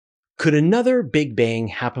Could another Big Bang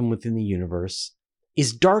happen within the universe?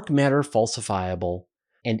 Is dark matter falsifiable?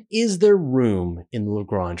 And is there room in the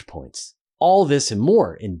Lagrange points? All this and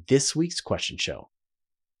more in this week's Question Show.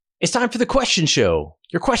 It's time for the Question Show.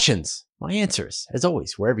 Your questions, my answers. As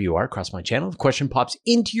always, wherever you are across my channel, the question pops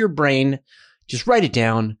into your brain. Just write it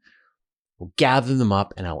down. We'll gather them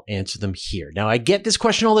up and I'll answer them here. Now, I get this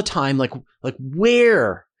question all the time, like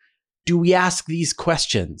where do we ask these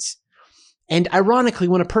questions? And ironically,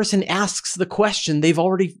 when a person asks the question, they've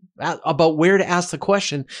already, about where to ask the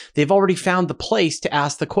question, they've already found the place to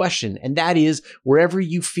ask the question. And that is wherever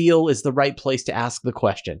you feel is the right place to ask the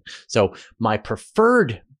question. So my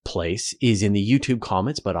preferred place is in the YouTube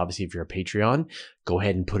comments, but obviously if you're a Patreon, go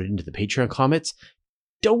ahead and put it into the Patreon comments.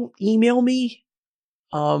 Don't email me.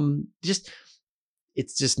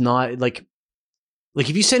 It's just not like if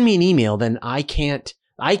you send me an email, then I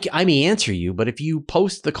may answer you, but if you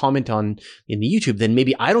post the comment in the YouTube, then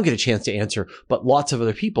maybe I don't get a chance to answer, but lots of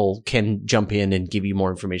other people can jump in and give you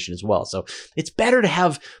more information as well. So it's better to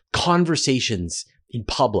have conversations in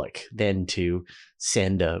public than to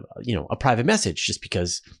send a private message, just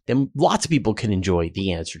because then lots of people can enjoy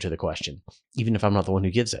the answer to the question, even if I'm not the one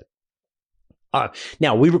who gives it.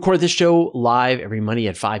 Now, we record this show live every Monday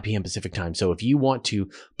at 5 p.m. Pacific time. So if you want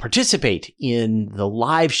to participate in the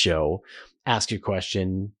live show, ask your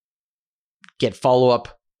question, get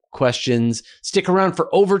follow-up questions, stick around for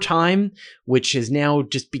overtime, which is now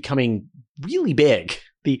just becoming really big.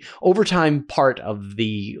 The overtime part of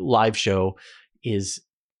the live show is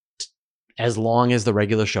as long as the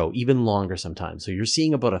regular show, even longer sometimes. So you're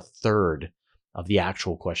seeing about a third of the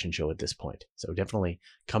actual question show at this point. So definitely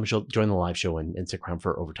come join the live show and stick around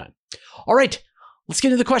for overtime. All right, let's get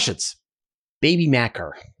into the questions. Baby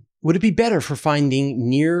Macker. Would it be better for finding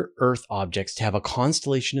near-Earth objects to have a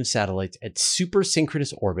constellation of satellites at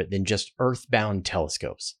super-synchronous orbit than just Earth-bound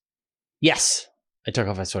telescopes? Yes. I took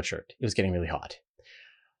off my sweatshirt. It was getting really hot.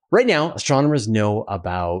 Right now, astronomers know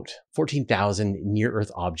about 14,000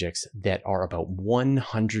 near-Earth objects that are about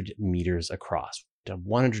 100 meters across, to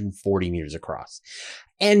 140 meters across.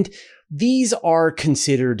 And these are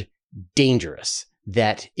considered dangerous.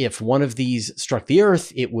 That if one of these struck the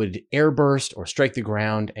Earth, it would airburst or strike the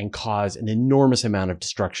ground and cause an enormous amount of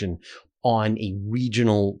destruction on a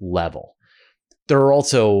regional level. There are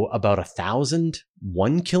also about 1,000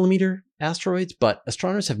 1-kilometer asteroids, but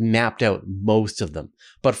astronomers have mapped out most of them.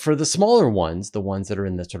 But for the smaller ones, the ones that are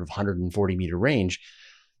in the sort of 140 meter range,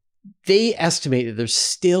 they estimate that there's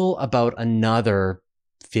still about another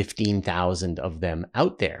 15,000 of them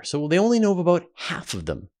out there. So they only know of about half of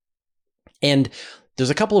them. And there's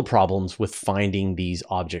a couple of problems with finding these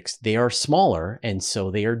objects. They are smaller, and so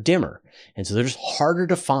they are dimmer. And so they're just harder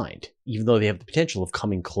to find, even though they have the potential of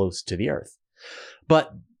coming close to the Earth.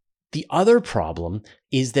 But the other problem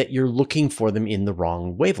is that you're looking for them in the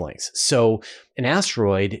wrong wavelengths. So an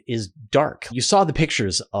asteroid is dark. You saw the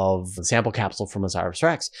pictures of the sample capsule from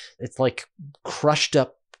OSIRIS-REx. It's like crushed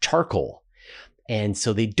up charcoal. And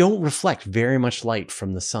so they don't reflect very much light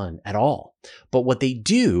from the sun at all. But what they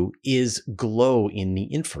do is glow in the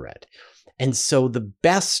infrared. And so the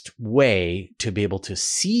best way to be able to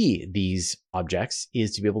see these objects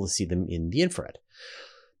is to be able to see them in the infrared.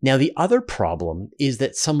 Now, the other problem is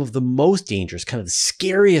that some of the most dangerous, kind of the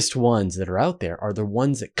scariest ones that are out there are the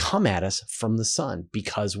ones that come at us from the sun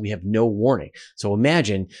because we have no warning. So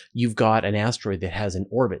imagine you've got an asteroid that has an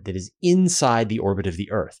orbit that is inside the orbit of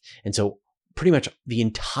the Earth. And so pretty much the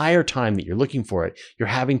entire time that you're looking for it, you're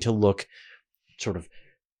having to look sort of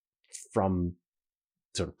from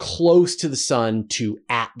sort of close to the sun to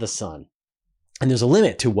at the sun. And there's a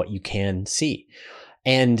limit to what you can see.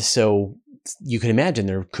 And so you can imagine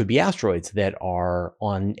there could be asteroids that are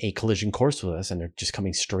on a collision course with us and they're just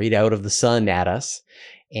coming straight out of the sun at us.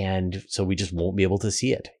 And so we just won't be able to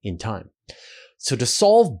see it in time. So to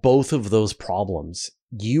solve both of those problems,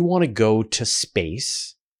 you want to go to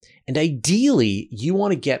space. And ideally, you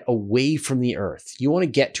want to get away from the Earth. You want to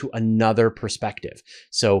get to another perspective.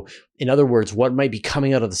 So in other words, what might be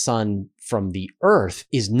coming out of the sun from the Earth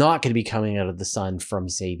is not going to be coming out of the sun from,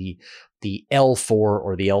 say, the L4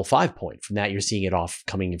 or the L5 point. From that, you're seeing it off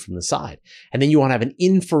coming in from the side. And then you want to have an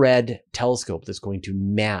infrared telescope that's going to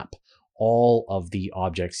map all of the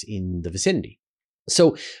objects in the vicinity.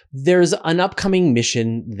 So there's an upcoming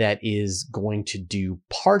mission that is going to do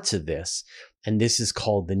parts of this. And this is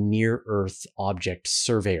called the Near Earth Object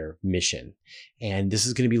Surveyor mission. And this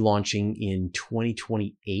is going to be launching in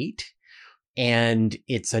 2028. And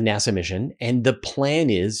it's a NASA mission. And the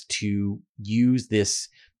plan is to use this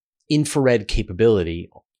infrared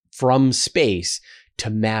capability from space to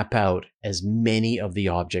map out as many of the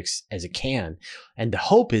objects as it can. And the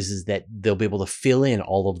hope is that they'll be able to fill in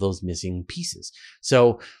all of those missing pieces.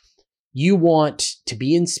 So you want to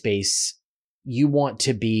be in space, you want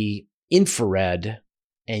to be infrared,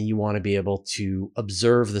 and you want to be able to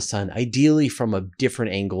observe the sun, ideally from a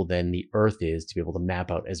different angle than the Earth is, to be able to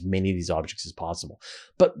map out as many of these objects as possible.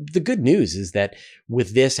 But the good news is that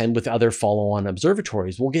with this and with other follow-on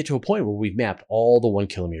observatories, we'll get to a point where we've mapped all the 1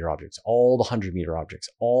 kilometer objects, all the 100-meter objects,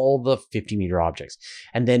 all the 50-meter objects.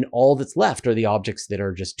 And then all that's left are the objects that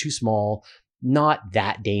are just too small, not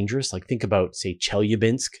that dangerous. Like think about, say,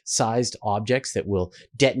 Chelyabinsk-sized objects that will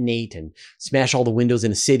detonate and smash all the windows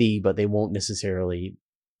in a city, but they won't necessarily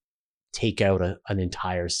take out an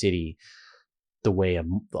entire city the way a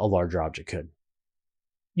larger object could.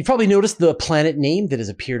 You probably noticed the planet name that has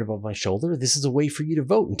appeared above my shoulder. This is a way for you to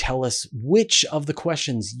vote and tell us which of the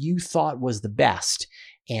questions you thought was the best.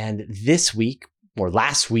 And this week, or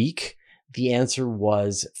last week, the answer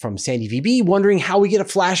was from Sandy VB, wondering how we get a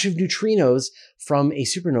flash of neutrinos from a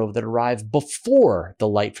supernova that arrived before the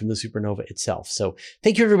light from the supernova itself. So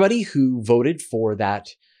thank you, everybody who voted for that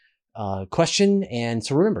question. And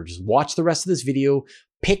so remember, just watch the rest of this video,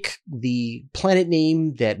 pick the planet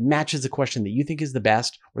name that matches the question that you think is the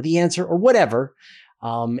best, or the answer, or whatever,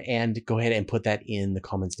 and go ahead and put that in the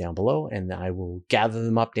comments down below, and I will gather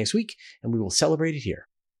them up next week, and we will celebrate it here.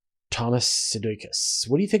 Thomas Sidoukas,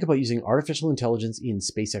 what do you think about using artificial intelligence in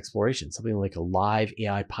space exploration? Something like a live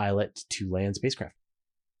AI pilot to land spacecraft.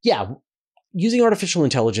 Yeah. Using artificial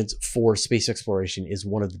intelligence for space exploration is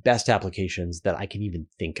one of the best applications that I can even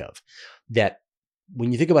think of. That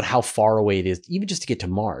when you think about how far away it is, even just to get to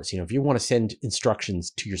Mars, if you want to send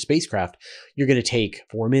instructions to your spacecraft, you're going to take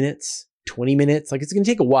 4 minutes, 20 minutes. Like it's going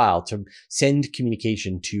to take a while to send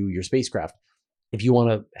communication to your spacecraft. If you want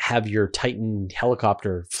to have your Titan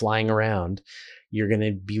helicopter flying around, you're going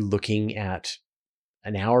to be looking at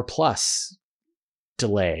an hour plus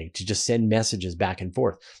delay to just send messages back and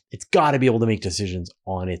forth. It's got to be able to make decisions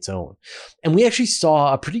on its own. And we actually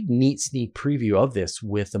saw a pretty neat sneak preview of this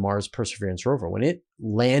with the Mars Perseverance rover. When it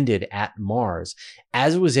landed at Mars,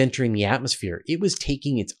 as it was entering the atmosphere, it was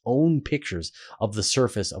taking its own pictures of the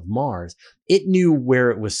surface of Mars. It knew where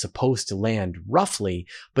it was supposed to land roughly,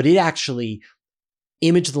 but it actually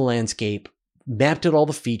imaged the landscape, mapped out all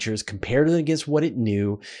the features, compared it against what it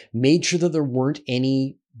knew, made sure that there weren't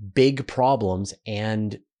any big problems,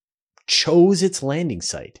 and chose its landing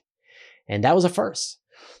site. And that was a first.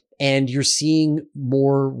 And you're seeing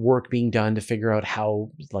more work being done to figure out how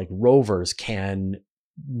rovers can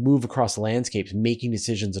move across landscapes, making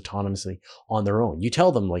decisions autonomously on their own. You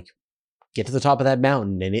tell them get to the top of that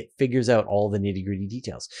mountain and it figures out all the nitty-gritty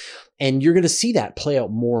details. And you're going to see that play out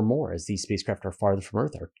more and more as these spacecraft are farther from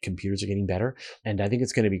Earth. Our computers are getting better. And I think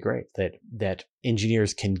it's going to be great that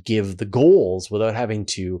engineers can give the goals without having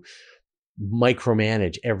to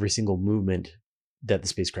micromanage every single movement that the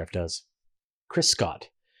spacecraft does. Chris Scott,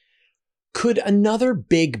 could another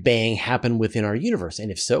Big Bang happen within our universe?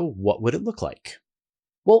 And if so, what would it look like?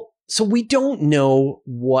 Well, so we don't know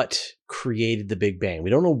what created the Big Bang. We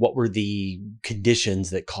don't know what were the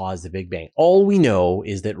conditions that caused the Big Bang. All we know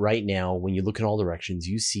is that right now, when you look in all directions,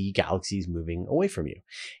 you see galaxies moving away from you.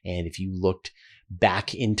 And if you looked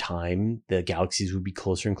back in time, the galaxies would be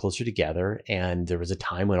closer and closer together. And there was a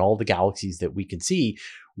time when all the galaxies that we could see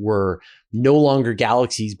were no longer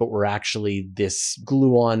galaxies, but were actually this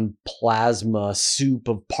gluon plasma soup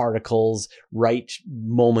of particles right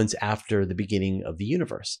moments after the beginning of the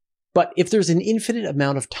universe. But if there's an infinite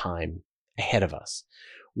amount of time ahead of us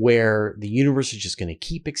where the universe is just going to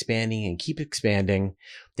keep expanding and keep expanding,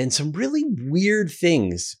 then some really weird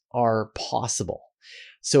things are possible.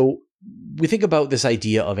 So we think about this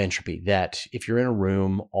idea of entropy, that if you're in a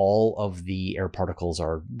room, all of the air particles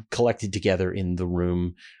are collected together in the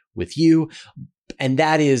room with you. And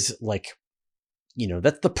that is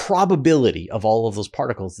that's the probability of all of those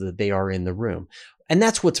particles that they are in the room. And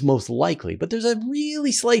that's what's most likely. But there's a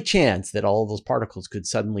really slight chance that all of those particles could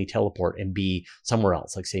suddenly teleport and be somewhere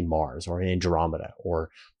else, like say Mars or in Andromeda or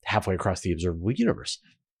halfway across the observable universe.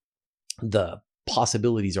 The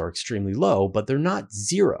possibilities are extremely low, but they're not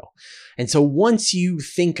zero. And so once you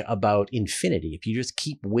think about infinity, if you just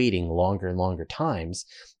keep waiting longer and longer times,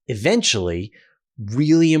 eventually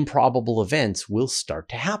really improbable events will start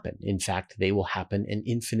to happen. In fact, they will happen an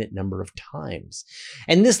infinite number of times.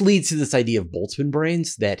 And this leads to this idea of Boltzmann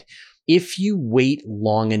brains, that if you wait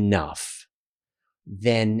long enough,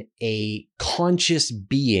 then a conscious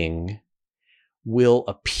being will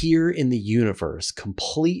appear in the universe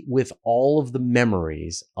complete with all of the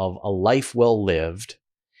memories of a life well lived,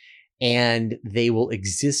 and they will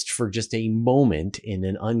exist for just a moment in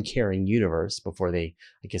an uncaring universe before they,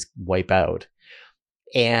 I guess, wipe out.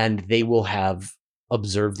 And they will have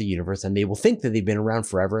observed the universe, and they will think that they've been around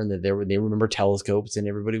forever, and that they remember telescopes and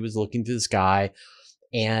everybody was looking through the sky.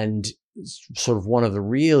 And sort of one of the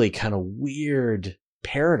really kind of weird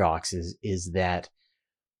paradoxes is that,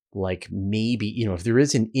 like, maybe, if there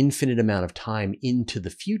is an infinite amount of time into the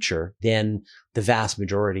future, then the vast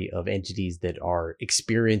majority of entities that are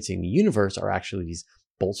experiencing the universe are actually these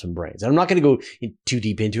bolts and brains. And I'm not going to go too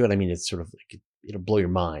deep into it. I mean, it's sort of like, it'll blow your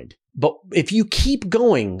mind. But if you keep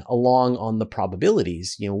going along on the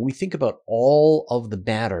probabilities, we think about all of the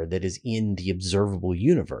matter that is in the observable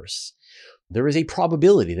universe. There is a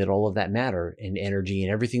probability that all of that matter and energy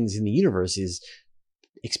and everything that's in the universe is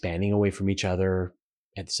expanding away from each other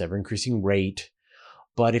at this ever-increasing rate.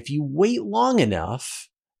 But if you wait long enough,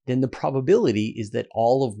 then the probability is that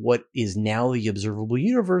all of what is now the observable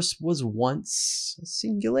universe was once a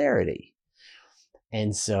singularity.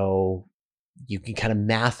 And so you can kind of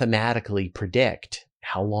mathematically predict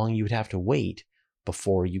how long you would have to wait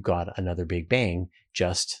before you got another Big Bang,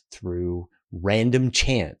 just through random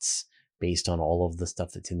chance based on all of the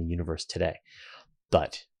stuff that's in the universe today.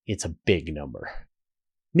 But it's a big number.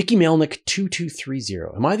 Mickey Melnick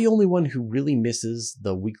 2230. Am I the only one who really misses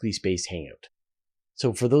the weekly space hangout?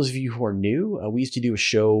 So for those of you who are new, we used to do a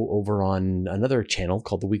show over on another channel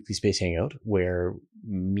called the Weekly Space Hangout, where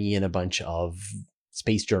me and a bunch of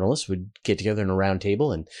space journalists would get together in a round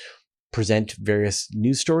table and present various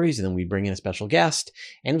news stories, and then we bring in a special guest,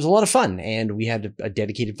 and it was a lot of fun. And we had a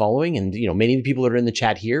dedicated following, and many of the people that are in the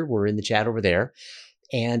chat here were in the chat over there,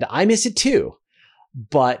 and I miss it too.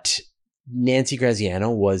 But Nancy Graziano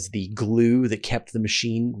was the glue that kept the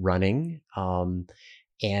machine running,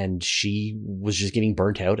 and she was just getting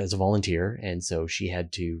burnt out as a volunteer, and so she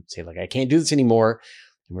had to say, like, I can't do this anymore.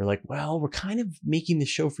 And we're like, well, we're kind of making the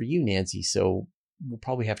show for you, Nancy, so we'll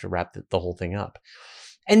probably have to wrap the whole thing up.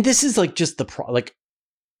 And this is like just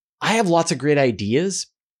I have lots of great ideas,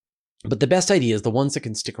 but the best ideas, the ones that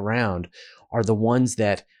can stick around, are the ones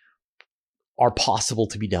that are possible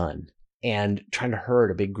to be done. And trying to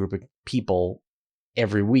herd a big group of people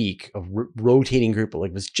every week, of rotating group,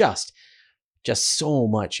 was just so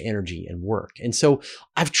much energy and work. And so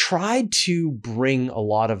I've tried to bring a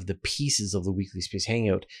lot of the pieces of the Weekly Space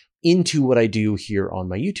Hangout into what I do here on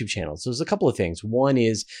my YouTube channel. So there's a couple of things. One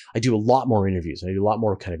is I do a lot more interviews. I do a lot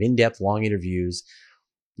more kind of in-depth, long interviews.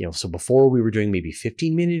 So before we were doing maybe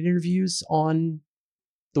 15-minute interviews on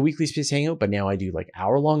the Weekly Space Hangout, but now I do like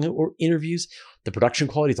hour-long interviews. The production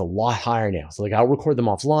quality is a lot higher now. So I'll record them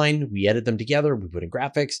offline. We edit them together. We put in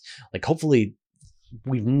graphics. Hopefully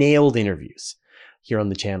we've nailed interviews here on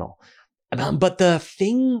the channel. But the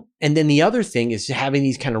thing, and then the other thing, is having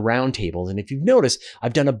these kind of roundtables. And if you've noticed,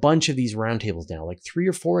 I've done a bunch of these roundtables now, like 3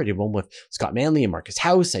 or 4. I did one with Scott Manley and Marcus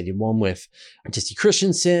House. I did one with Jesse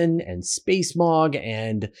Christensen and Space Mog.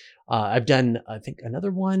 And I've done, I think,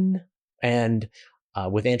 another one and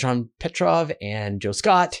with Antron Petrov and Joe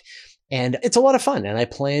Scott. And it's a lot of fun. And I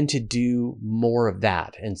plan to do more of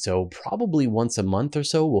that. And so probably once a month or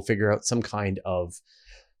so, we'll figure out some kind of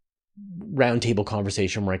roundtable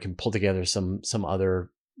conversation where I can pull together some other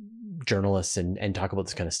journalists and talk about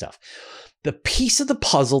this kind of stuff. The piece of the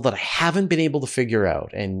puzzle that I haven't been able to figure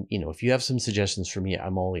out, and if you have some suggestions for me,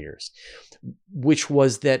 I'm all ears, which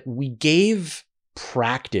was that we gave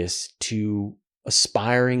practice to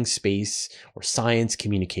aspiring space or science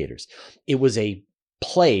communicators. It was a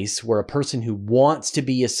place where a person who wants to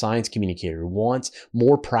be a science communicator, who wants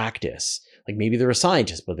more practice, like maybe they're a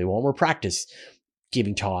scientist, but they want more practice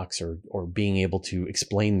giving talks or being able to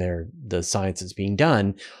explain the science that's being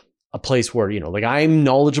done, a place where, I'm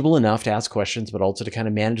knowledgeable enough to ask questions, but also to kind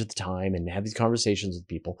of manage the time and have these conversations with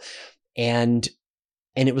people. And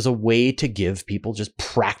it was a way to give people just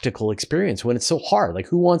practical experience when it's so hard. Like,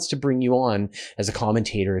 who wants to bring you on as a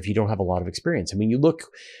commentator if you don't have a lot of experience? I mean, you look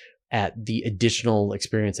at the additional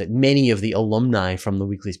experience that many of the alumni from the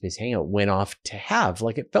Weekly Space Hangout went off to have.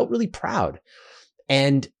 It felt really proud.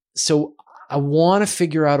 And so I want to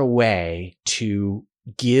figure out a way to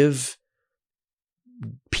give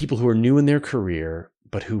people who are new in their career,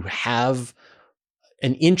 but who have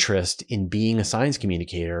an interest in being a science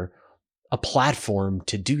communicator, a platform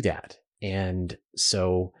to do that. And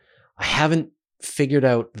so I haven't figured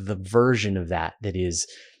out the version of that is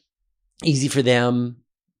easy for them,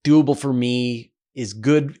 doable for me, is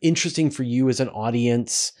good, interesting for you as an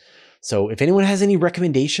audience. So if anyone has any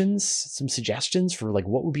recommendations, some suggestions for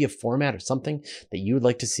what would be a format or something that you would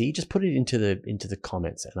like to see, just put it into the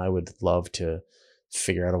comments, and I would love to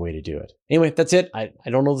figure out a way to do it. Anyway, that's it. I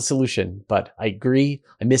don't know the solution, but I agree.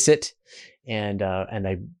 I miss it. And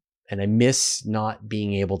I miss not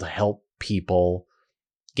being able to help people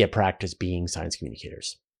get practice being science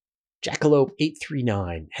communicators. Jackalope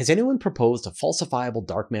 839. Has anyone proposed a falsifiable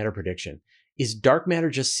dark matter prediction? Is dark matter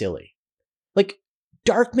just silly? Like,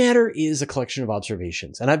 dark matter is a collection of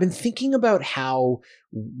observations. And I've been thinking about how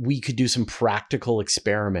we could do some practical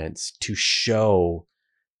experiments to show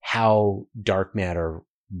how dark matter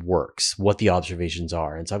works, what the observations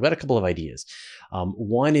are. And so I've got a couple of ideas.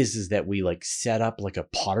 One is that we like set up like a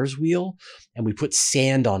potter's wheel and we put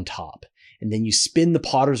sand on top. And then you spin the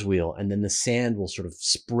potter's wheel and then the sand will sort of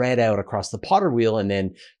spread out across the potter wheel and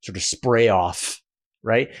then sort of spray off,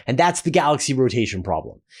 right? And that's the galaxy rotation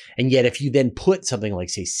problem. And yet if you then put something like,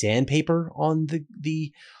 say, sandpaper on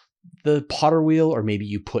the potter wheel, or maybe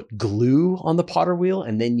you put glue on the potter wheel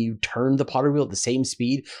and then you turn the potter wheel at the same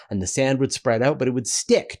speed and the sand would spread out, but it would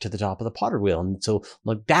stick to the top of the potter wheel. And so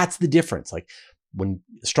like that's the difference. Like when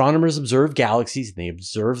astronomers observe galaxies and they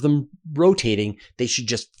observe them rotating, they should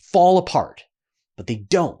just fall apart, but they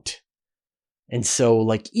don't. And so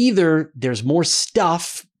like either there's more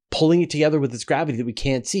stuff pulling it together with its gravity that we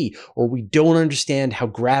can't see, or we don't understand how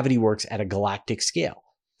gravity works at a galactic scale.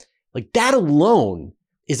 Like that alone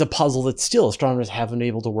is a puzzle that still astronomers haven't been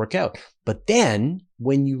able to work out. But then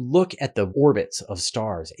when you look at the orbits of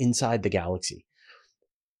stars inside the galaxy,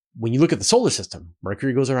 when you look at the solar system,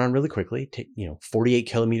 Mercury goes around really quickly, 48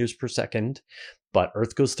 kilometers per second, but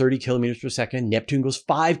Earth goes 30 kilometers per second. Neptune goes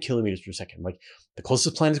 5 kilometers per second. Like the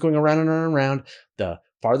closest planet is going around and around and around. The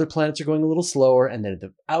farther planets are going a little slower. And then at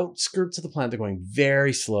the outskirts of the planet, they're going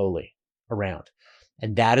very slowly around.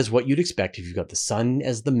 And that is what you'd expect if you've got the sun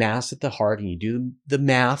as the mass at the heart and you do the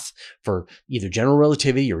math for either general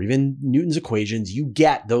relativity or even Newton's equations, you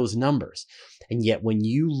get those numbers. And yet when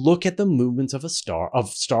you look at the movements of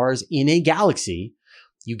stars in a galaxy,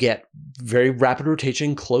 you get very rapid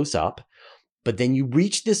rotation close up, but then you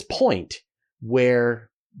reach this point where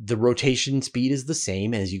the rotation speed is the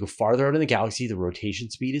same. And as you go farther out in the galaxy, the rotation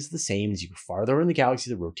speed is the same. As you go farther out in the galaxy,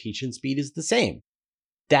 the rotation speed is the same.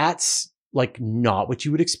 That's like not what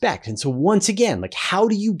you would expect. And so once again, like how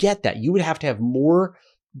do you get that? You would have to have more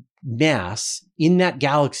mass in that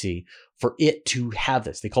galaxy for it to have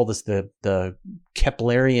this. They call this the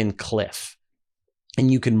Keplerian cliff. And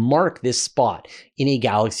you can mark this spot in a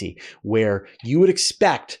galaxy where you would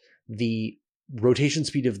expect the rotation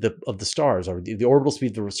speed of the stars, or the orbital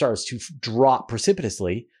speed of the stars, to drop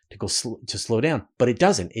precipitously, to slow down, but it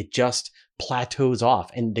doesn't. It just plateaus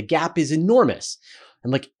off, and the gap is enormous.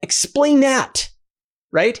 And like, explain that,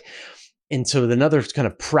 right? And so another kind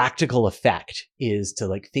of practical effect is to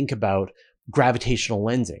like think about gravitational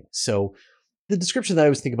lensing. So the description that I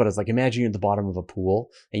was thinking about is like, imagine you're at the bottom of a pool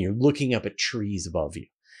and you're looking up at trees above you.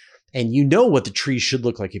 And you know what the trees should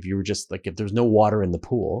look like if you were just like, if there's no water in the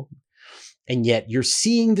pool. And yet you're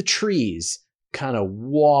seeing the trees kind of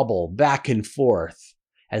wobble back and forth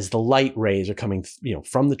as the light rays are coming,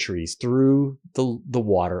 from the trees through the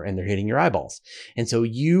water, and they're hitting your eyeballs. And so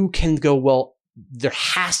you can go, well, there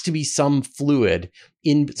has to be some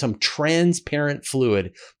some transparent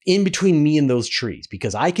fluid in between me and those trees,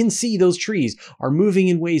 because I can see those trees are moving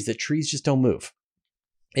in ways that trees just don't move.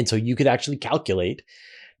 And so you could actually calculate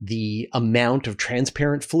the amount of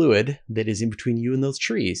transparent fluid that is in between you and those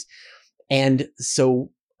trees. And so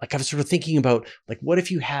like I was sort of thinking about like, what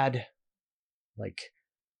if you had like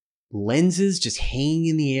lenses just hanging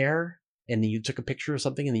in the air, and then you took a picture of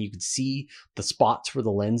something and then you could see the spots where the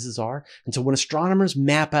lenses are. And so when astronomers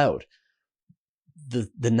map out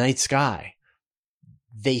the night sky,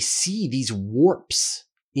 they see these warps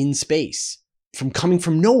in space coming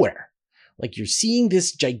from nowhere. Like you're seeing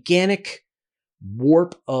this gigantic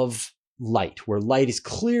warp of light, where light is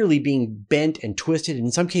clearly being bent and twisted. And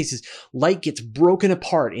in some cases, light gets broken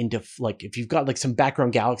apart into, like, if you've got like some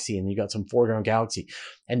background galaxy and you got some foreground galaxy,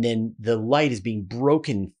 and then the light is being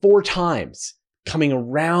broken 4 times coming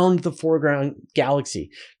around the foreground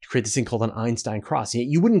galaxy to create this thing called an Einstein cross.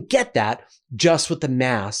 And you wouldn't get that just with the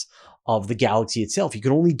mass of the galaxy itself. You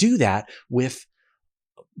can only do that with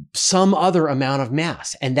some other amount of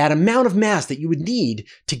mass. And that amount of mass that you would need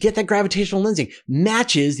to get that gravitational lensing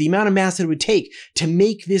matches the amount of mass that it would take to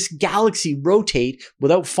make this galaxy rotate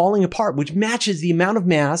without falling apart, which matches the amount of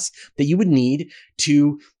mass that you would need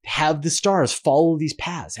to have the stars follow these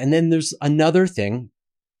paths. And then there's another thing.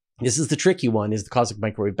 This is the tricky one, is the cosmic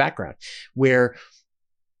microwave background, where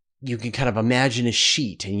you can kind of imagine a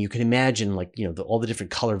sheet, and you can imagine like, all the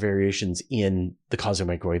different color variations in the cosmic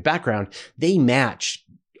microwave background. They match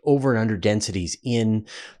over and under densities in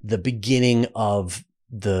the beginning of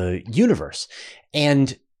the universe.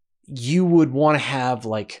 And you would want to have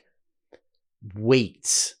like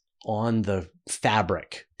weights on the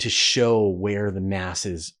fabric to show where the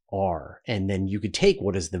masses are. And then you could take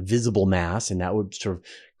what is the visible mass, and that would sort of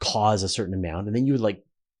cause a certain amount. And then you would like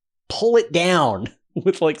pull it down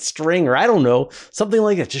with like string, or I don't know, something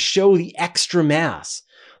like that, to show the extra mass.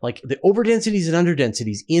 Like the overdensities and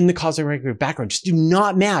underdensities in the cosmic microwave background just do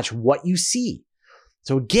not match what you see.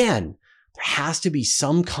 So again, there has to be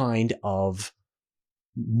some kind of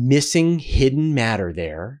missing hidden matter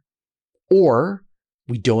there, or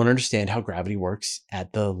we don't understand how gravity works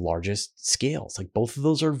at the largest scales. Like both of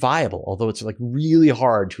those are viable, although it's like really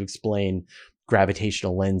hard to explain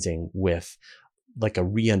gravitational lensing with like a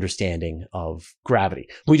re-understanding of gravity.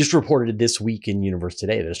 We just reported this week in Universe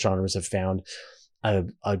Today that astronomers have found a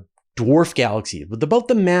dwarf galaxy with about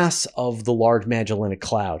the mass of the Large Magellanic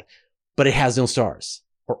Cloud, but it has no stars,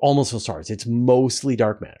 or almost no stars. It's mostly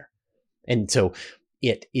dark matter. And so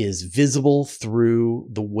it is visible through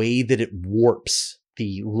the way that it warps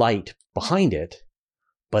the light behind it,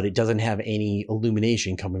 but it doesn't have any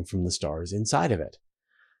illumination coming from the stars inside of it.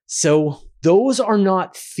 So those are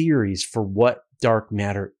not theories for what dark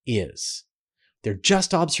matter is. They're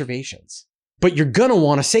just observations. But you're going to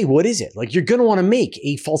want to say, what is it? Like, you're going to want to make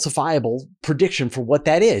a falsifiable prediction for what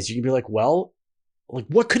that is. You can be like, well, like,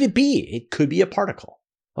 what could it be? It could be a particle.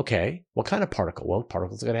 Okay, what kind of particle? Well,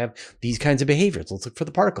 particles are going to have these kinds of behaviors. Let's look for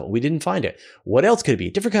the particle. We didn't find it. What else could it be?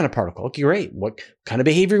 A different kind of particle. Okay, great. What kind of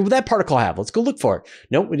behavior would that particle have? Let's go look for it.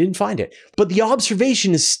 Nope, we didn't find it. But the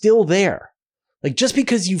observation is still there. Like, just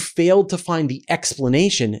because you failed to find the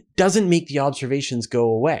explanation doesn't make the observations go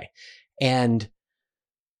away. And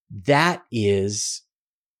that is,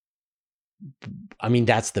 I mean,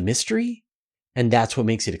 that's the mystery. And that's what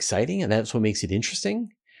makes it exciting. And that's what makes it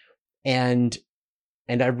interesting. And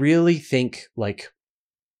I really think, like,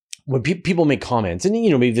 when people make comments, and,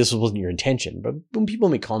 you know, maybe this wasn't your intention, but when people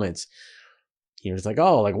make comments, you know, it's like,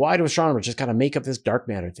 oh, like, why do astronomers just gotta make up this dark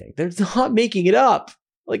matter thing? They're not making it up.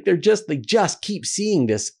 Like, they just keep seeing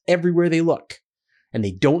this everywhere they look, and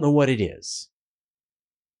they don't know what it is,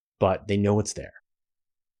 but they know it's there.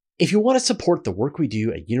 If you want to support the work we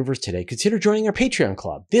do at Universe Today, consider joining our Patreon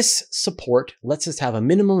club. This support lets us have a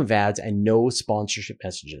minimum of ads and no sponsorship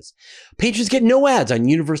messages. Patrons get no ads on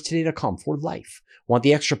universetoday.com for life. Want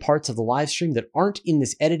the extra parts of the live stream that aren't in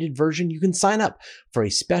this edited version? You can sign up for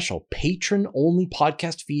a special patron-only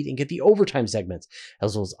podcast feed and get the overtime segments,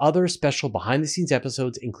 as well as other special behind-the-scenes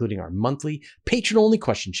episodes, including our monthly patron-only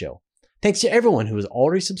question show. Thanks to everyone who has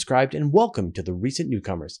already subscribed, and welcome to the recent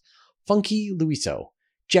newcomers: Funky Luiso,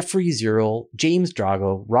 Jeffrey Zierl, James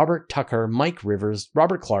Drago, Robert Tucker, Mike Rivers,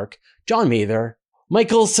 Robert Clark, John Mather,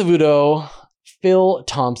 Michael Savuto, Phil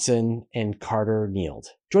Thompson, and Carter Neild.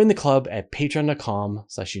 Join the club at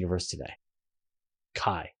patreon.com/universetoday.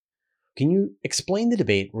 Kai, can you explain the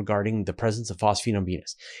debate regarding the presence of phosphine on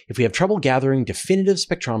Venus? If we have trouble gathering definitive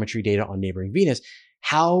spectrometry data on neighboring Venus,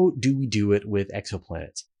 how do we do it with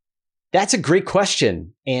exoplanets? That's a great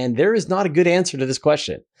question, and there is not a good answer to this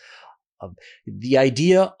question. The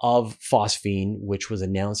idea of phosphine, which was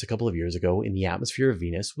announced a couple of years ago in the atmosphere of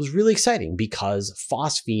Venus, was really exciting because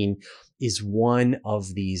phosphine is one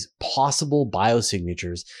of these possible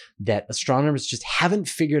biosignatures that astronomers just haven't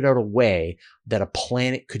figured out a way that a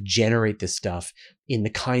planet could generate this stuff in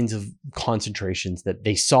the kinds of concentrations that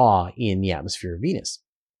they saw in the atmosphere of Venus.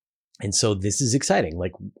 And so this is exciting.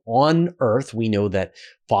 Like, on Earth, we know that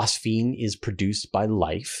phosphine is produced by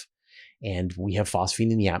life. And we have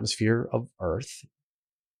phosphine in the atmosphere of Earth.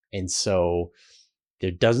 And so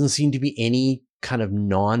there doesn't seem to be any kind of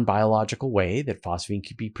non-biological way that phosphine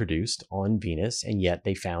could be produced on Venus. And yet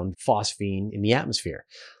they found phosphine in the atmosphere.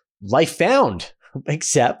 Life found,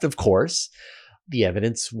 except, of course, the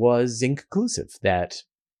evidence was inconclusive, that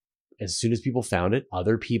as soon as people found it,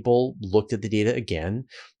 other people looked at the data again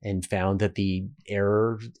and found that the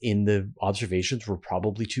error in the observations were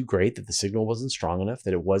probably too great, that the signal wasn't strong enough,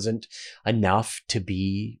 that it wasn't enough to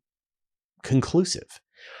be conclusive.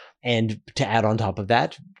 And to add on top of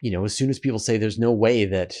that, you know, as soon as people say there's no way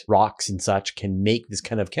that rocks and such can make this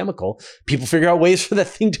kind of chemical, people figure out ways for that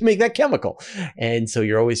thing to make that chemical. And so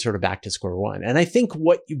you're always sort of back to square one. And I think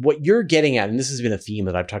what you're getting at, and this has been a theme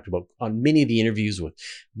that I've talked about on many of the interviews with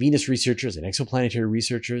Venus researchers and exoplanetary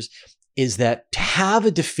researchers, is that to have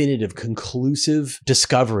a definitive, conclusive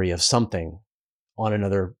discovery of something on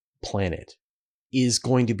another planet is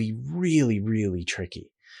going to be really, really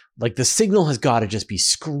tricky. Like, the signal has got to just be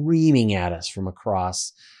screaming at us from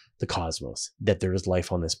across the cosmos that there is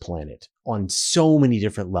life on this planet on so many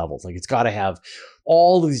different levels. Like, it's got to have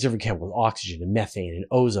all of these different chemicals, oxygen and methane and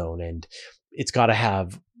ozone and it's got to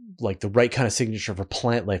have like the right kind of signature for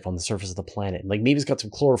plant life on the surface of the planet. And like maybe it's got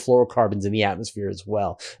some chlorofluorocarbons in the atmosphere as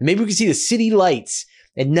well. And maybe we can see the city lights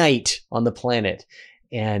at night on the planet,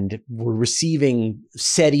 and we're receiving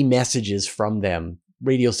SETI messages from them,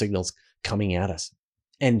 radio signals coming at us.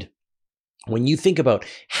 And when you think about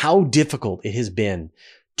how difficult it has been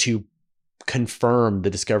to confirm the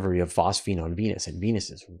discovery of phosphine on Venus, and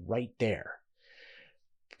Venus is right there,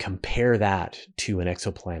 compare that to an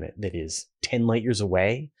exoplanet that is 10 light years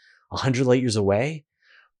away, 100 light years away.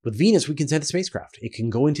 With Venus, we can send a spacecraft. It can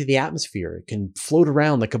go into the atmosphere. It can float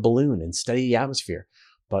around like a balloon and study the atmosphere.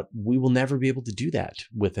 But we will never be able to do that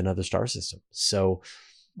with another star system. So,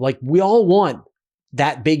 like, we all want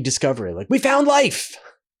that big discovery. Like, we found life.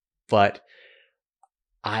 But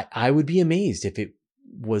I would be amazed if it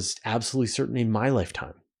was absolutely certain in my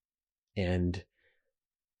lifetime. And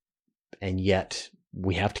yet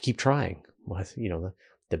we have to keep trying. You know,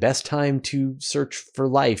 the best time to search for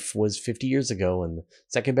life was 50 years ago, and the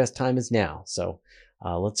second best time is now. So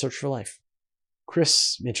let's search for life.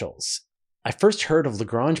 Chris Mitchells. I first heard of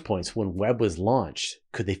Lagrange points when Webb was launched.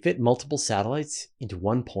 Could they fit multiple satellites into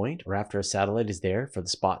one point, or after a satellite is there for the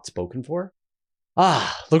spot spoken for?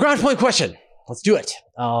 Lagrange point question. Let's do it.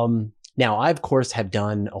 Now, I, of course, have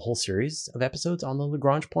done a whole series of episodes on the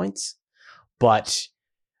Lagrange points, but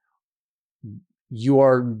you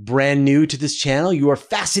are brand new to this channel. You are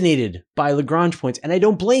fascinated by Lagrange points, and I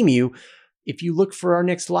don't blame you. If you look for our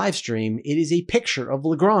next live stream, it is a picture of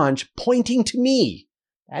Lagrange pointing to me.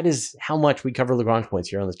 That is how much we cover Lagrange points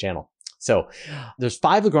here on this channel. So there's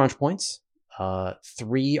 5 Lagrange points.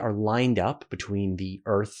 3 are lined up between the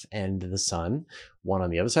Earth and the Sun. 1 on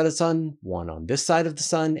the other side of the Sun, 1 on this side of the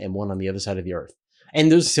Sun, and 1 on the other side of the Earth. And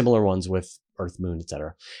there's similar ones with Earth, Moon,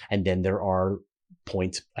 etc. And then there are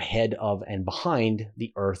points ahead of and behind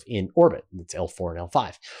the Earth in orbit. That's L4 and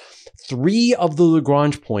L5. 3 of the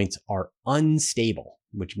Lagrange points are unstable,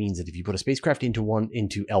 which means that if you put a spacecraft into L1,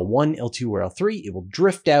 L2, or L3, it will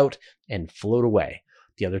drift out and float away.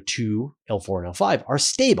 The other 2, L4 and L5, are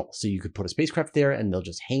stable. So you could put a spacecraft there and they'll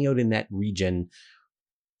just hang out in that region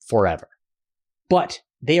forever. But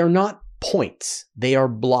they are not points. They are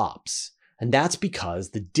blobs. And that's because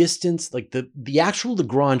the distance, like the actual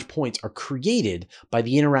Lagrange points, are created by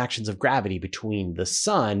the interactions of gravity between the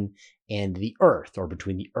Sun and the Earth, or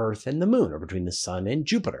between the Earth and the Moon, or between the Sun and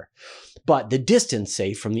Jupiter. But the distance,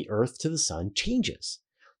 say, from the Earth to the Sun changes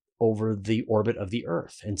over the orbit of the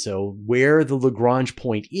Earth. And so where the Lagrange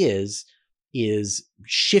point is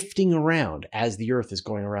shifting around as the Earth is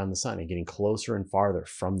going around the Sun and getting closer and farther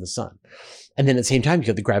from the Sun. And then at the same time, you've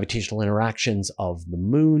got the gravitational interactions of the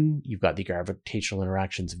Moon. You've got the gravitational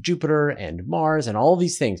interactions of Jupiter and Mars and all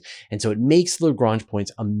these things. And so it makes the Lagrange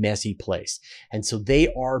points a messy place. And so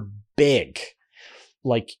they are big.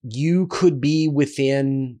 Like, you could be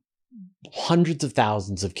within hundreds of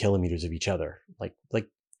thousands of kilometers of each other. Like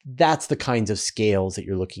that's the kinds of scales that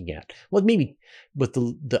you're looking at. Well, maybe with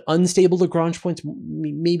the unstable Lagrange points,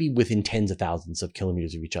 maybe within tens of thousands of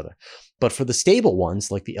kilometers of each other. But for the stable ones,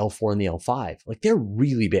 like the L4 and the L5, like, they're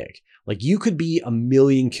really big. Like, you could be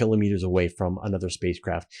 1,000,000 kilometers away from another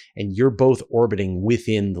spacecraft and you're both orbiting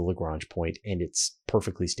within the Lagrange point and it's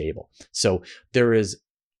perfectly stable. So there is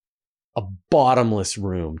a bottomless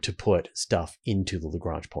room to put stuff into the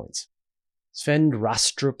Lagrange points. Sven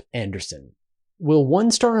Rastrup Anderson. Will one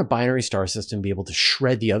star in a binary star system be able to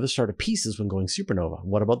shred the other star to pieces when going supernova?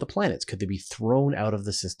 What about the planets? Could they be thrown out of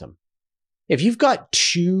the system? If you've got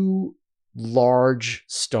 2 large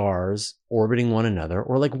stars orbiting one another,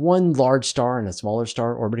 or like one large star and a smaller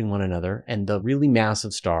star orbiting one another, and the really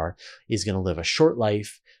massive star is going to live a short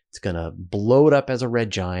life, it's going to blow it up as a red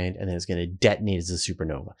giant, and then it's going to detonate as a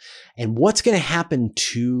supernova. And what's going to happen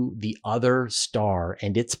to the other star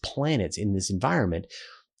and its planets in this environment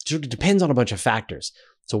sort of depends on a bunch of factors.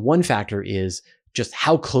 So one factor is just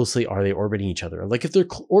how closely are they orbiting each other? Like, if they're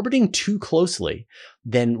orbiting too closely,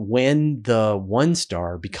 then when the one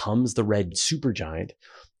star becomes the red supergiant,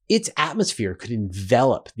 its atmosphere could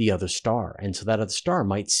envelop the other star. And so that other star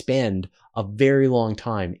might spend a very long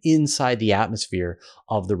time inside the atmosphere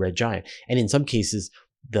of the red giant. And in some cases,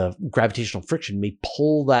 the gravitational friction may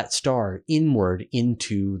pull that star inward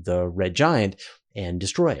into the red giant and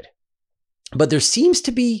destroy it. But there seems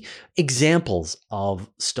to be examples of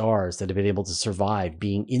stars that have been able to survive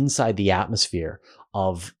being inside the atmosphere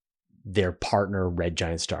of their partner red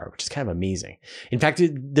giant star, which is kind of amazing. In fact,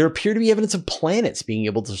 there appear to be evidence of planets being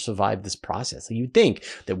able to survive this process. So you'd think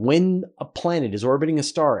that when a planet is orbiting a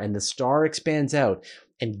star and the star expands out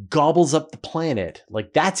and gobbles up the planet,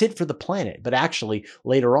 like, that's it for the planet. But actually,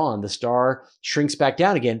 later on, the star shrinks back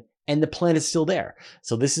down again and the planet's still there.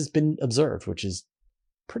 So this has been observed, which is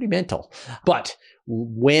pretty mental. But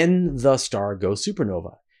when the star goes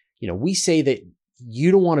supernova, we say that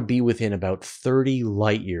you don't want to be within about 30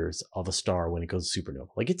 light years of a star when it goes supernova.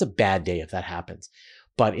 Like, it's a bad day if that happens.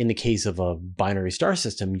 But in the case of a binary star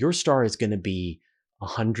system, your star is going to be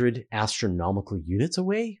 100 astronomical units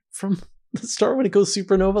away from the star when it goes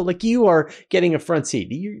supernova. Like, you are getting a front seat.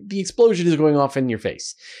 The explosion is going off in your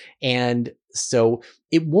face. And so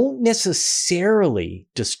it won't necessarily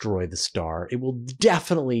destroy the star. It will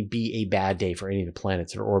definitely be a bad day for any of the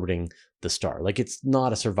planets that are orbiting the star. Like, it's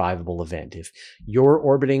not a survivable event. If you're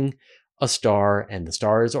orbiting a star and the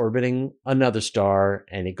star is orbiting another star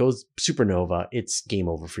and it goes supernova, it's game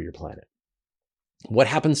over for your planet. What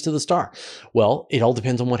happens to the star? Well, it all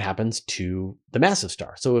depends on what happens to the massive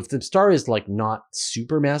star. So if the star is like not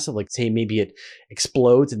super massive, like say maybe it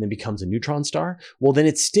explodes and then becomes a neutron star, well, then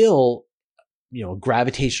it's still, a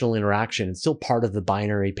gravitational interaction. It's still part of the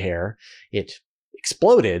binary pair. It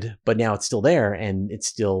exploded, but now it's still there, and it's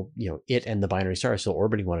still, it and the binary star are still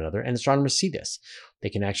orbiting one another, and astronomers see this. They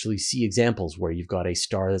can actually see examples where you've got a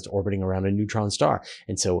star that's orbiting around a neutron star.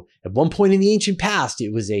 And so at one point in the ancient past,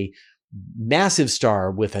 it was a massive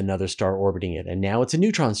star with another star orbiting it, and now it's a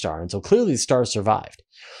neutron star. And so clearly the star survived.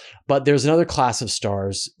 But there's another class of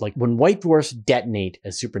stars, like when white dwarfs detonate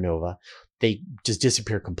as supernova, they just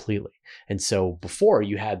disappear completely. And so before,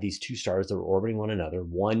 you had these two stars that were orbiting one another.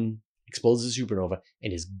 One explodes as a supernova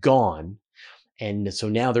and is gone. And so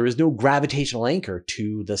now there is no gravitational anchor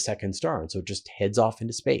to the second star. And so it just heads off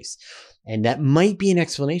into space. And that might be an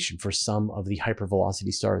explanation for some of the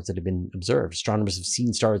hypervelocity stars that have been observed. Astronomers have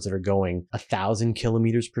seen stars that are going 1,000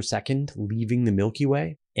 kilometers per second, leaving the Milky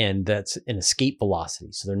Way. And that's an escape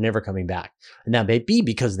velocity. So they're never coming back. And that may be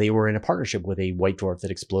because they were in a partnership with a white dwarf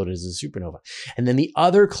that exploded as a supernova. And then the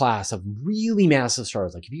other class of really massive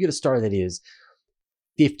stars, like if you get a star that is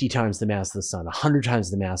 50 times the mass of the sun, 100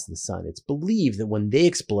 times the mass of the sun, it's believed that when they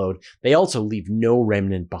explode, they also leave no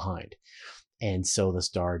remnant behind. And so the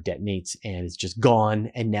star detonates and it's just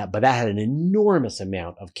gone. But that had an enormous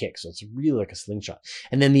amount of kick. So it's really like a slingshot.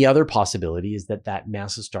 And then the other possibility is that that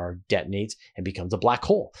massive star detonates and becomes a black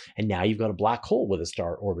hole. And now you've got a black hole with a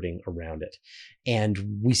star orbiting around it.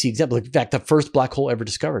 And we see examples. In fact, the first black hole ever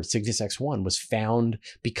discovered, Cygnus X1, was found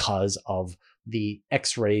because of the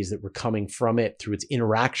X-rays that were coming from it through its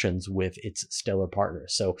interactions with its stellar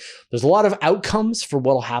partners. So there's a lot of outcomes for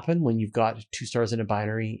what will happen when you've got two stars in a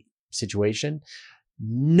binary situation.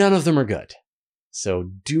 None of them are good.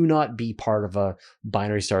 So do not be part of a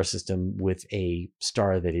binary star system with a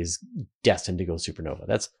star that is destined to go supernova.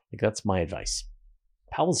 That's my advice.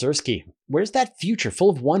 Pavel Zersky, where's that future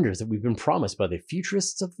full of wonders that we've been promised by the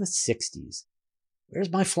futurists of the 60s?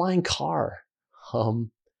 Where's my flying car?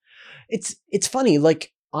 It's funny,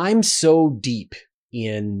 like, I'm so deep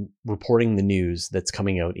in reporting the news that's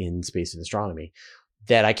coming out in space and astronomy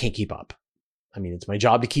that I can't keep up. I mean, it's my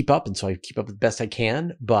job to keep up, and so I keep up the best I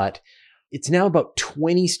can, but it's now about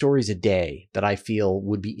 20 stories a day that I feel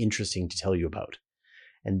would be interesting to tell you about.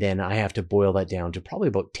 And then I have to boil that down to probably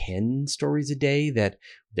about 10 stories a day that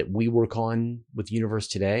we work on with Universe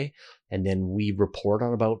Today. And then we report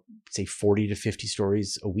on about, say, 40 to 50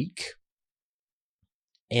 stories a week.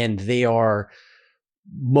 And they are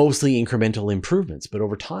mostly incremental improvements. But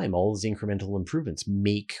over time, all those incremental improvements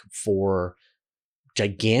make for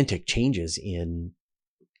gigantic changes in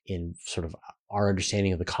sort of our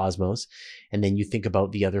understanding of the cosmos. And then you think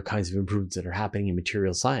about the other kinds of improvements that are happening in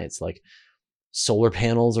material science, like solar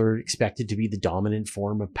panels are expected to be the dominant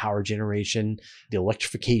form of power generation, the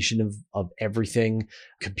electrification of everything,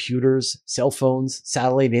 computers, cell phones,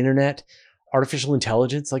 satellite internet, artificial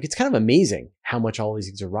intelligence. Like, it's kind of amazing how much all these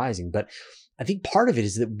things are rising. But I think part of it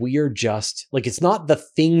is that we are just like, it's not the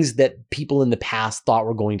things that people in the past thought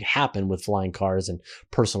were going to happen with flying cars and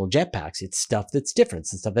personal jetpacks. It's stuff that's different,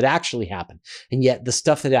 and stuff that actually happened. And yet the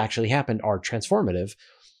stuff that actually happened are transformative.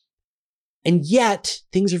 And yet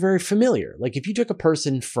things are very familiar. Like, if you took a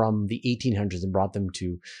person from the 1800s and brought them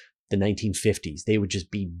to the 1950s, they would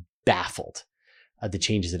just be baffled at the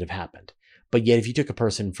changes that have happened. But yet if you took a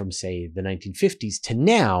person from, say, the 1950s to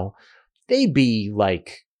now, they'd be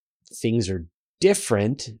like, things are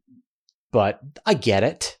different, but I get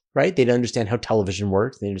it, right? They'd understand how television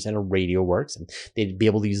works. They understand how radio works, and they'd be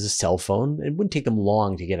able to use a cell phone. It wouldn't take them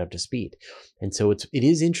long to get up to speed. And so it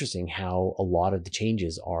is interesting how a lot of the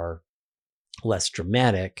changes are less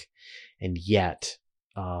dramatic and yet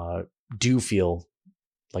do feel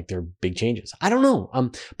like they're big changes. I don't know.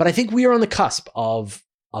 But I think we are on the cusp of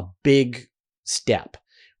a big step,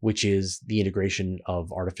 which is the integration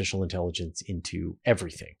of artificial intelligence into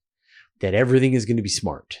everything. That everything is going to be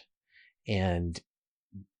smart. And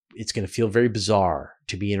it's going to feel very bizarre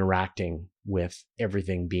to be interacting with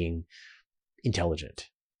everything being intelligent.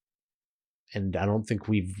 And I don't think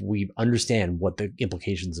we understand what the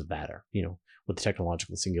implications of that are, with the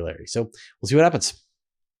technological singularity. So we'll see what happens.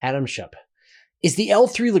 Adam Shep. Is the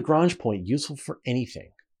L3 Lagrange point useful for anything?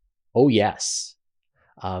 Oh, yes.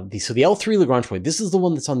 So the L3 Lagrange point, this is the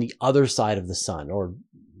one that's on the other side of the sun, or,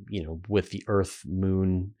 with the Earth,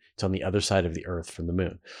 moon, it's on the other side of the Earth from the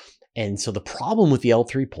moon. And so the problem with the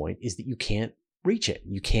L3 point is that you can't reach it.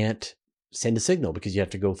 You can't send a signal because you have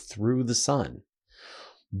to go through the sun.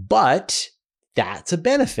 But that's a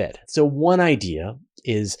benefit. So one idea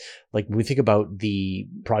is, like, when we think about the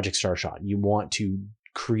Project Starshot, you want to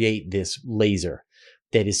create this laser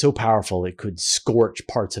that is so powerful it could scorch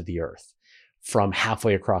parts of the Earth from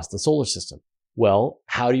halfway across the solar system. Well,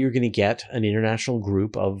 how are you going to get an international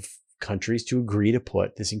group of countries to agree to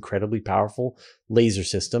put this incredibly powerful laser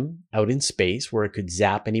system out in space where it could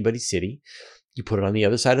zap anybody's city? You put it on the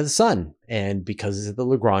other side of the sun. And because it's at the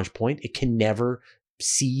Lagrange point, it can never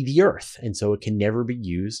see the Earth. And so it can never be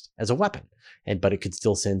used as a weapon. But it could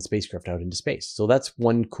still send spacecraft out into space. So that's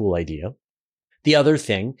one cool idea. The other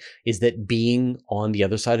thing is that being on the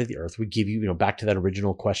other side of the Earth would give you, back to that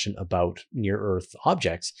original question about near Earth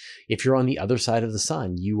objects. If you're on the other side of the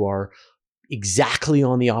sun, you are exactly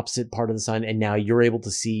on the opposite part of the sun, and now you're able to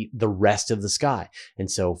see the rest of the sky. And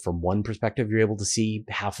so from one perspective, you're able to see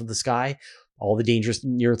half of the sky, all the dangerous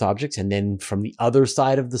near Earth objects, and then from the other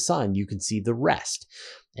side of the sun, you can see the rest.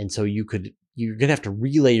 And so you're going to have to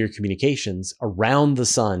relay your communications around the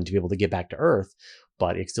sun to be able to get back to Earth,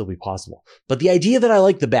 but it can still be possible. But the idea that I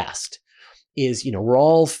like the best is, we're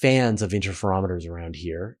all fans of interferometers around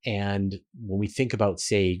here. And when we think about,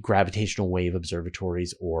 say, gravitational wave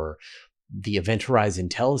observatories or the Event Horizon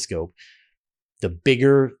Telescope, the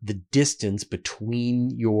bigger the distance between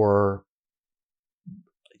your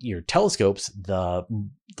telescopes, the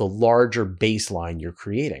larger baseline you're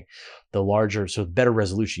creating, the better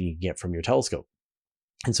resolution you can get from your telescope.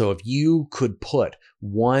 And so if you could put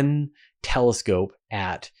one telescope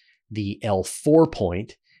at the L4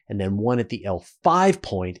 point, and then one at the L5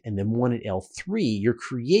 point, and then one at L3, you're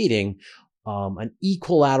creating an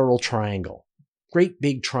equilateral triangle. Great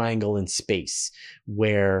big triangle in space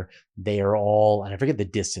where they are all, and I forget the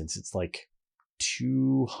distance, it's like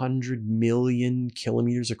 200 million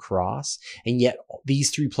kilometers across. And yet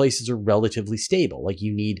these three places are relatively stable. Like,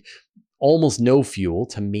 you need almost no fuel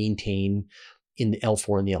to maintain in the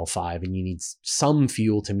L4 and the L5, and you need some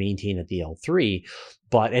fuel to maintain at the L3.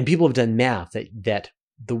 And people have done math that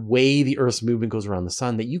the way the Earth's movement goes around the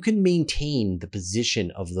sun, that you can maintain the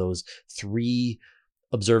position of those three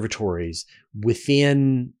observatories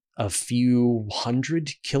within a few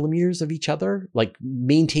hundred kilometers of each other, like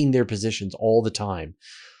maintain their positions all the time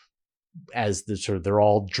as they're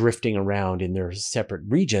all drifting around in their separate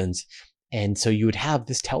regions. And so you would have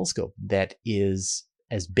this telescope that is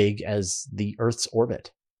as big as the Earth's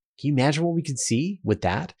orbit. Can you imagine what we could see with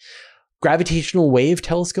that? Gravitational wave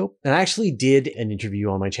telescope. And I actually did an interview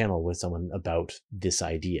on my channel with someone about this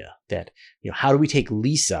idea that, how do we take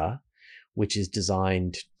LISA, which is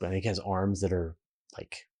designed, I think has arms that are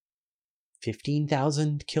like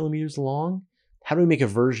 15,000 kilometers long. How do we make a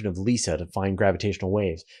version of LISA to find gravitational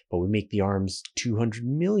waves, but we make the arms 200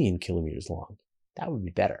 million kilometers long? That would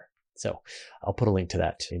be better. So I'll put a link to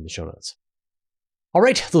that in the show notes. All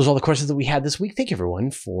right, those are all the questions that we had this week. Thank you,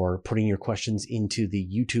 everyone, for putting your questions into the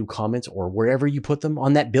YouTube comments or wherever you put them.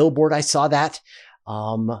 On that billboard, I saw that.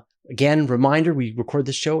 Again, reminder, we record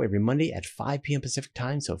this show every Monday at 5 p.m. Pacific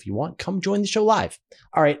time. So if you want, come join the show live.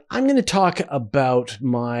 All right, I'm going to talk about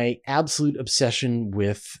my absolute obsession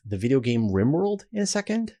with the video game RimWorld in a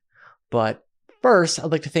second. But first,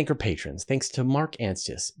 I'd like to thank our patrons. Thanks to Mark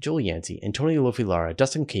Anstis, Joel Yancey, Antonio Lofi-Lara,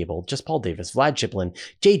 Dustin Cable, Just Paul Davis, Vlad Chiplin,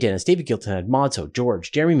 Jay Dennis, David Gilton, Modso,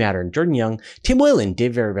 George, Jeremy Mattern, Jordan Young, Tim Whalen,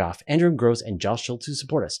 Dave Veriboff, Andrew Gross, and Josh Schultz, who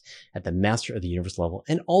support us at the Master of the Universe level,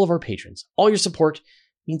 and all of our patrons. All your support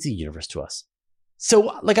means the universe to us.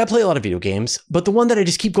 So, I play a lot of video games, but the one that I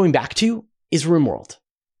just keep going back to is RimWorld.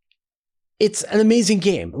 It's an amazing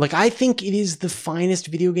game. I think it is the finest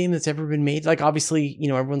video game that's ever been made. Obviously,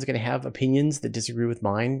 everyone's going to have opinions that disagree with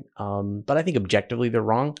mine. But I think objectively they're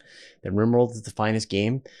wrong. That RimWorld is the finest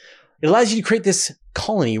game. It allows you to create this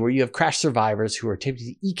colony where you have crash survivors who are attempting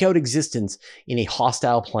to eke out existence in a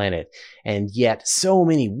hostile planet. And yet so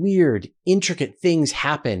many weird, intricate things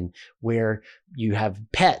happen where you have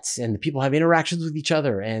pets and the people have interactions with each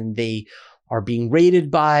other, and they are being raided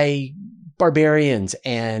by barbarians,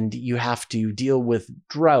 and you have to deal with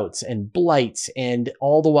droughts and blights, and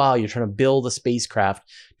all the while you're trying to build a spacecraft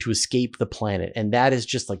to escape the planet. And that is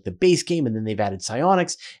just like the base game. And then they've added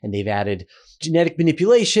psionics, and they've added genetic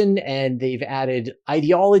manipulation, and they've added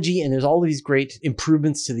ideology, and there's all of these great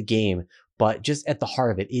improvements to the game. But just at the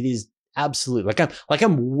heart of it, it is absolutely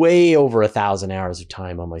I'm way over 1,000 hours of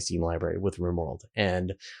time on my Steam library with RimWorld,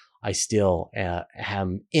 and I still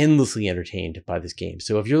am endlessly entertained by this game.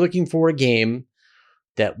 So if you're looking for a game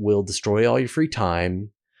that will destroy all your free time,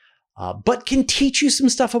 but can teach you some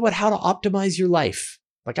stuff about how to optimize your life,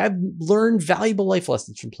 like I've learned valuable life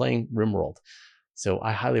lessons from playing RimWorld, so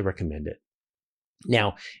I highly recommend it.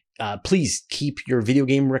 Now, please keep your video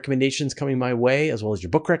game recommendations coming my way, as well as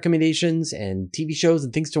your book recommendations and TV shows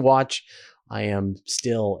and things to watch. I am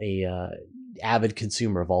still a avid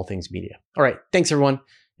consumer of all things media. All right, thanks everyone,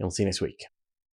 and we'll see you next week.